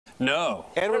No.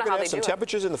 And we're going to have some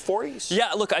temperatures in the 40s?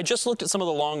 Yeah, look, I just looked at some of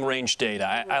the long-range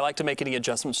data. I like to make any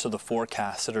adjustments to the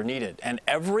forecasts that are needed. And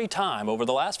every time, over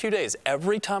the last few days,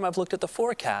 every time I've looked at the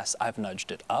forecast, I've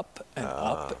nudged it up and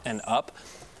up and up.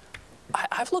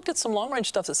 I've looked at some long-range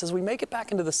stuff that says we may get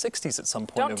back into the 60s at some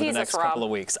point over the next couple of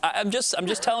weeks. I'm just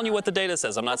telling you what the data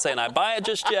says. I'm not saying I buy it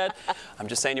just yet. I'm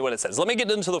just saying you what it says. Let me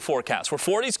get into the forecast. We're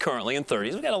 40s currently and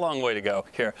 30s. We've got a long way to go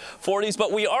here. 40s,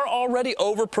 but we are already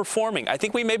overperforming. I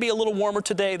think we may be a little warmer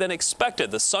today than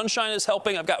expected. The sunshine is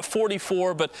helping. I've got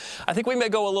 44, but I think we may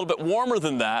go a little bit warmer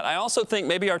than that. I also think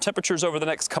maybe our temperatures over the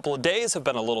next couple of days have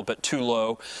been a little bit too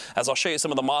low, as I'll show you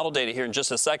some of the model data here in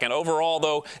just a second. Overall,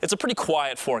 though, it's a pretty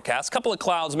quiet forecast. Couple of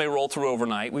clouds may roll through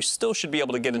overnight. We still should be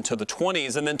able to get into the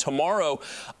 20s, and then tomorrow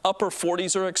upper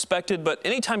 40s are expected. But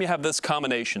anytime you have this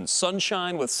combination,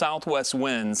 sunshine with southwest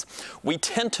winds, we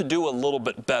tend to do a little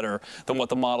bit better than what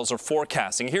the models are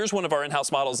forecasting. Here's one of our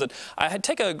in-house models that I had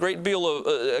take a great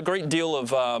deal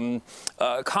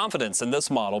of confidence in this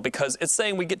model, because it's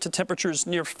saying we get to temperatures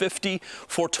near 50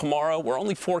 for tomorrow. We're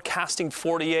only forecasting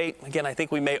 48. Again, I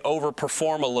think we may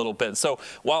overperform a little bit. So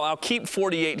while I'll keep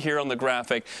 48 here on the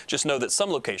graphic, just know that some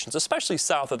locations, especially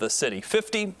south of the city,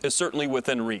 50 is certainly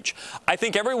within reach. I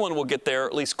think everyone will get there,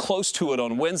 at least close to it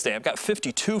on Wednesday. I've got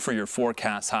 52 for your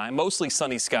forecast high, mostly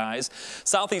sunny skies.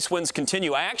 Southeast winds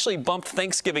continue. I actually bumped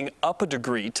Thanksgiving up a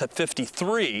degree to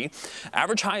 53.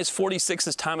 Average high is 46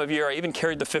 this time of year. I even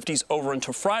carried the 50s over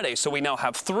into Friday, so we now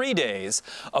have 3 days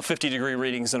of 50-degree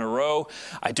readings in a row.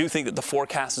 I do think that the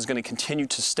forecast is going to continue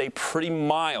to stay pretty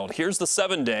mild. Here's the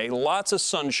 7-day. Lots of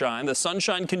sunshine. The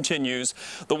sunshine continues.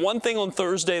 The one thing on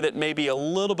Thursday that may be a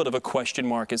little bit of a question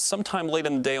mark is sometime late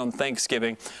in the day on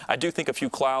Thanksgiving. I do think a few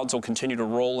clouds will continue to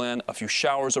roll in. A few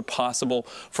showers are possible.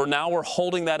 For now, we're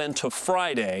holding that into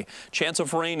Friday. Chance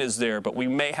of rain is there, but we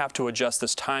may have to adjust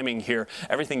this timing here.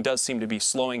 Everything does seem to be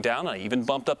slowing down. I even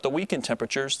bumped up the weekend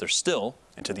temperatures. They're still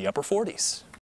into the upper 40s.